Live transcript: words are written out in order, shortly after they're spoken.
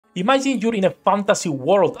Imagine you're in a fantasy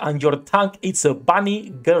world and your tank is a bunny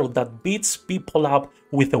girl that beats people up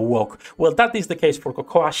with a walk. Well, that is the case for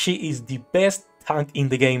Cocoa. She is the best tank in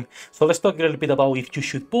the game. So let's talk a little bit about if you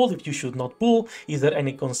should pull, if you should not pull. Is there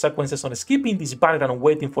any consequences on skipping this banner and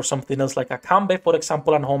waiting for something else like a Kambe, for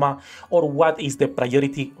example, and Homa, or what is the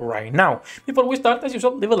priority right now? Before we start, as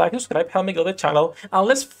usual, leave a like, subscribe, help me grow the channel, and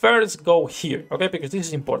let's first go here, okay, because this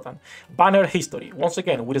is important. Banner history. Once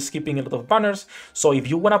again, we're skipping a lot of banners, so if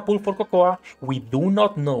you want to pull for Cocoa, we do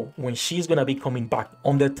not know when she's gonna be coming back.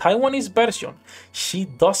 On the Taiwanese version, she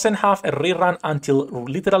doesn't have a rerun until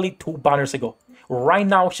literally 2 banners ago. Right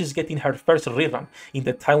now, she's getting her first rerun in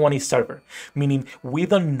the Taiwanese server, meaning we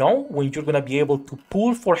don't know when you're gonna be able to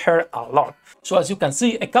pull for her alone. So as you can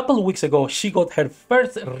see, a couple of weeks ago, she got her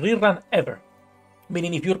first rerun ever.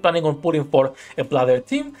 Meaning if you're planning on pulling for a Bladder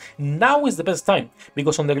team, now is the best time,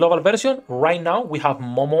 because on the global version, right now, we have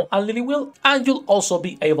Momo and Lilywheel, and you'll also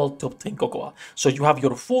be able to obtain Cocoa. So you have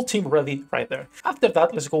your full team ready right there. After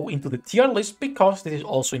that, let's go into the tier list, because this is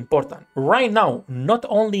also important. Right now, not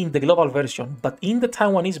only in the global version, but in the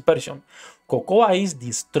Taiwanese version, Cocoa is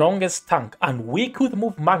the strongest tank, and we could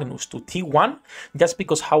move Magnus to T1 just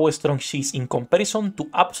because how strong she is in comparison to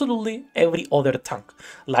absolutely every other tank.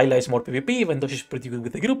 Layla is more PvP, even though she's pretty good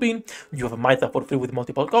with the grouping. You have Maita for free with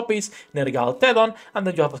multiple copies, Nergal, Tedon, and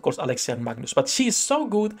then you have, of course, Alexia and Magnus. But she is so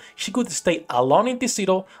good, she could stay alone in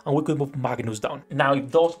T0, and we could move Magnus down. Now,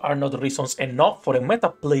 if those are not reasons enough for a meta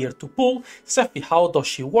player to pull, Sefhi, how does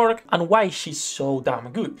she work, and why she's so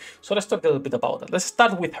damn good? So let's talk a little bit about that. Let's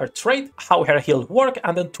start with her trait, how her heal work,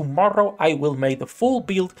 and then tomorrow I will make the full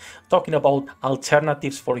build talking about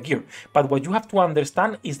alternatives for gear. But what you have to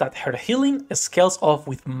understand is that her healing scales off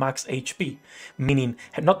with max HP, meaning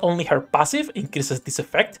not only her passive increases this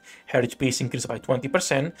effect, her HP is increased by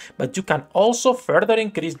 20%, but you can also further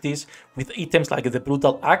increase this with items like the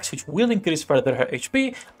Brutal Axe, which will increase further her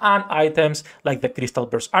HP, and items like the Crystal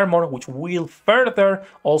Burst Armor, which will further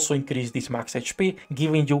also increase this max HP,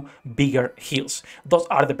 giving you bigger heals. Those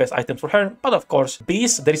are the best items for her, but of course,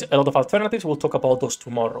 beasts, there is a lot of alternatives. We'll talk about those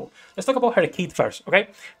tomorrow. Let's talk about her kit first, okay?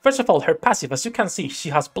 First of all, her passive, as you can see, she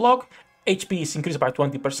has block, HP is increased by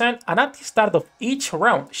 20%, and at the start of each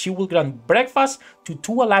round, she will grant breakfast to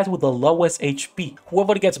 2 allies with the lowest HP.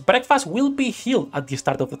 Whoever gets breakfast will be healed at the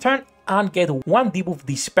start of the turn and get 1 debuff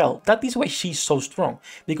dispel. That is why she's so strong,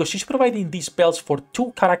 because she's providing these spells for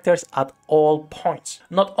 2 characters at all points.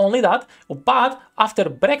 Not only that, but after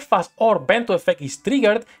breakfast or bento effect is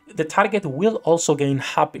triggered, the target will also gain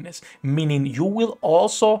happiness, meaning you will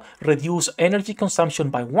also reduce energy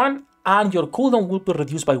consumption by 1, and your cooldown will be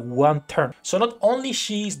reduced by 1 turn. So not only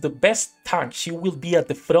she is the best tank, she will be at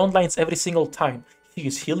the front lines every single time. She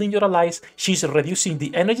is healing your allies, she's reducing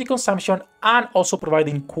the energy consumption, and also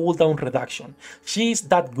providing cooldown reduction. She is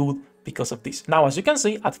that good because of this. Now, as you can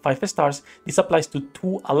see, at 5 stars, this applies to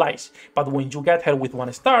 2 allies, but when you get her with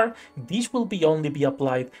 1 star, this will only be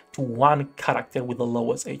applied to 1 character with the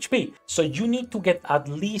lowest HP. So you need to get at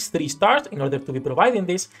least 3 stars in order to be providing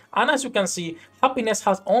this, and as you can see, happiness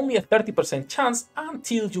has only a 30% chance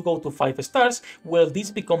until you go to 5 stars, where this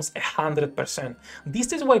becomes 100%.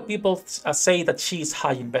 This is why people say that she is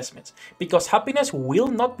high investment, because happiness will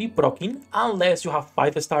not be broken unless you have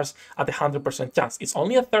 5 stars at a 100% chance. It's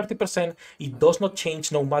only a 30%. It does not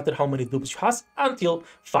change no matter how many dupes you have until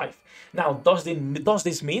 5. Now, does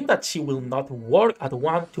this mean that she will not work at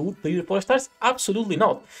 1, 2, 3, or 4 stars? Absolutely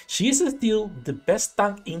not. She is still the best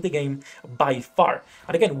tank in the game by far.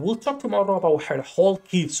 And again, we'll talk tomorrow about her whole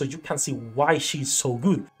kit so you can see why she's so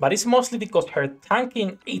good. But it's mostly because her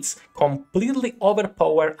tanking is completely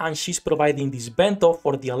overpowered, and she's providing this bento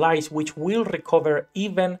for the allies, which will recover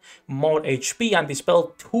even more HP and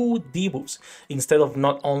dispel 2 debuffs instead of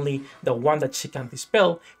not only the one that she can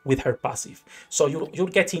dispel with her passive. So you're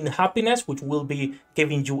getting happiness, which will be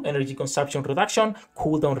giving you energy consumption reduction,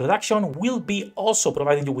 cooldown reduction, will be also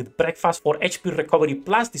providing you with breakfast for HP recovery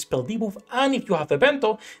plus dispel debuff, and if you have a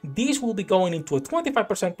bento, this will be going into a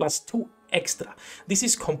 25% plus 2 extra. This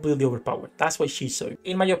is completely overpowered. That's why she's so.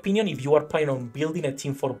 In my opinion, if you are planning on building a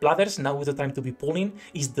team for bladders, now is the time to be pulling.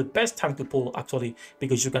 Is the best time to pull actually,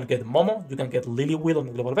 because you can get Momo, you can get Lilywheel on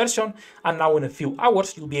the global version, and now in a few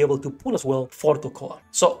hours you'll be able to pull as well for Cocoa.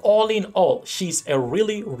 So all in all, she's a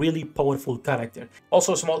really powerful character.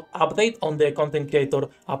 Also, a small update on the content creator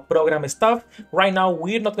program stuff. Right now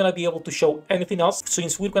we're not gonna be able to show anything else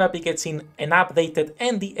since we're gonna be getting an updated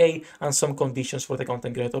NDA and some conditions for the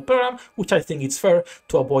content creator program, which I think is fair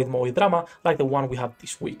to avoid more drama like the one we have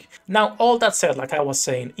this week. Now, all that said, like I was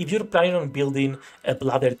saying, if you're planning on building a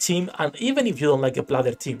bladder team, and even if you don't like a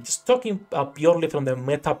bladder team, just talking purely from the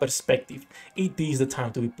meta perspective, it is the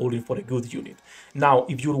time to be pulling for a good unit. Now,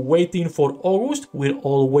 if you're waiting for August, we're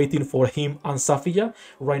all waiting for him and Sefhi.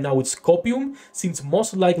 Right now it's Copium, since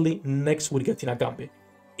most likely next we're getting a Gambe.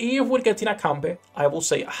 If we're getting a Kambe, I will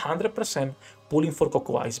say 100% pulling for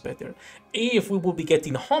Cocoa is better. If we will be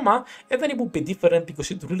getting Homa, and then it will be different because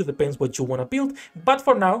it really depends what you want to build. But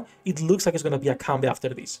for now, it looks like it's going to be a Kambe after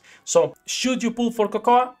this. So should you pull for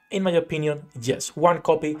Cocoa? In my opinion, yes, one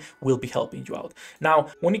copy will be helping you out. Now,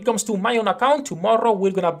 when it comes to my own account, tomorrow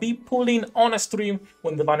we're going to be pulling on a stream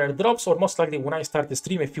when the banner drops, or most likely when I start the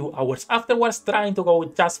stream a few hours afterwards, trying to go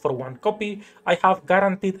just for one copy. I have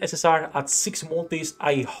guaranteed SSR at 6 multis.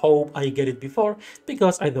 I hope I get it before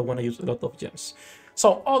because I don't want to use a lot of gems.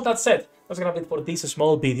 So all that said, that's gonna be it for this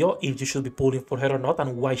small video, if you should be pulling for her or not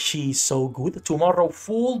and why she is so good. Tomorrow,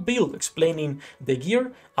 full build explaining the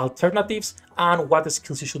gear, alternatives, and what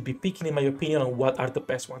skills you should be picking in my opinion and what are the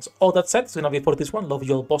best ones. All that said, it's gonna be it for this one. Love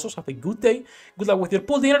you all bosses, have a good day, good luck with your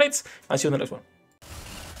pull generates, and see you in the next one.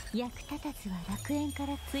 役立たずは楽園か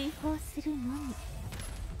ら追放するのみ。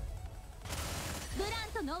ブラン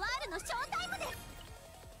とノワールのショータイムです。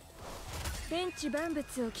天地万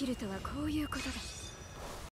物を切るとはこういうことです。